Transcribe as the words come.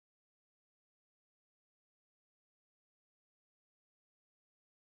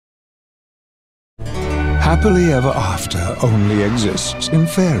happily ever after only exists in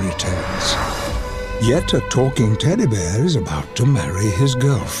fairy tales. Yet a talking teddy bear is about to marry his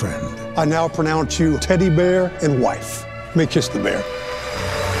girlfriend. I now pronounce you teddy bear and wife. May kiss the bear.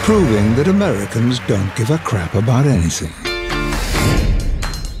 Proving that Americans don't give a crap about anything.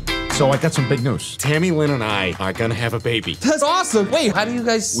 So I got some big news. Tammy Lynn and I are gonna have a baby. That's awesome. Wait, how do you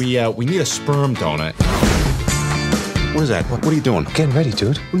guys... We need a sperm donor. What is that? What are you doing? I'm getting ready,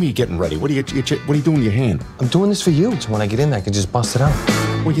 dude. What are you getting ready? What are you doing with your hand? I'm doing this for you, so when I get in there, I can just bust it out.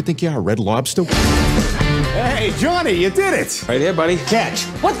 What, you think you are, a Red Lobster? Hey, Johnny, you did it! Right here, buddy. Catch.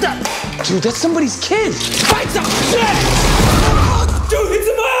 What the? Dude, that's somebody's kid. Fight some shit! Dude, it's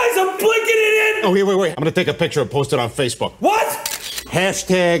in my eyes! I'm blinking it in! Oh, wait. I'm gonna take a picture and post it on Facebook. What?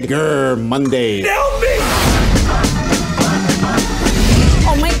 Hashtag Monday. Help me!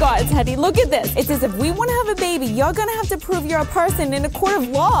 Oh my God, Teddy, look at this. It says if we want to have a baby, you're gonna have to prove you're a person in a court of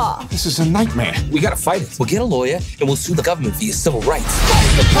law. This is a nightmare. We gotta fight it. We'll get a lawyer, and we'll sue the government for your civil rights.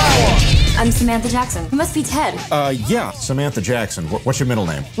 Fight the power! I'm Samantha Jackson. You must be Ted. Yeah, Samantha Jackson. What's your middle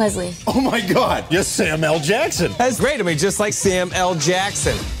name? Leslie. Oh my God, you're Sam L. Jackson. That's great. I mean, just like Sam L.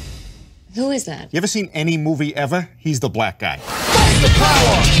 Jackson. Who is that? You ever seen any movie ever? He's the black guy. Fight the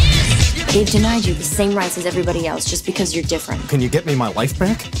power! They've denied you the same rights as everybody else just because you're different. Can you get me my life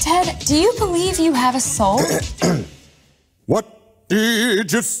back? Ted, do you believe you have a soul? What did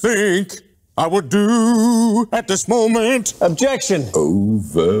you think I would do at this moment? Objection.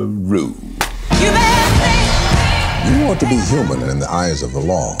 Overruled. You want to be human in the eyes of the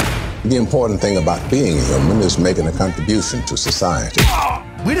law. The important thing about being human is making a contribution to society.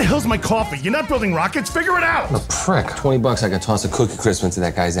 Where the hell's my coffee? You're not building rockets? Figure it out! A prick. $20, I can toss a cookie crisp into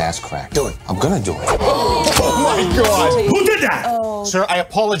that guy's ass crack. Do it. I'm gonna do it. Oh my God! Who did that? Oh. Sir, I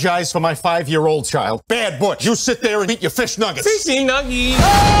apologize for my 5-year-old child. Bad Butch, you sit there and eat your fish nuggets. Fishy nuggies.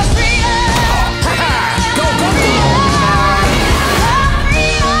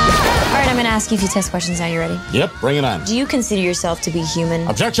 All right, I'm gonna ask you a few test questions now. You ready? Yep, bring it on. Do you consider yourself to be human?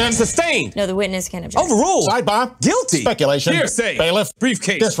 Objection. Sustained. No, the witness can object. Overruled. Sidebar. Guilty. Speculation. Hearsay. Bailiff.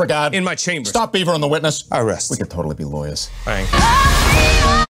 Briefcase. Disregard. In my chambers. Stop beavering the witness. Arrest. We could totally be lawyers. Bang.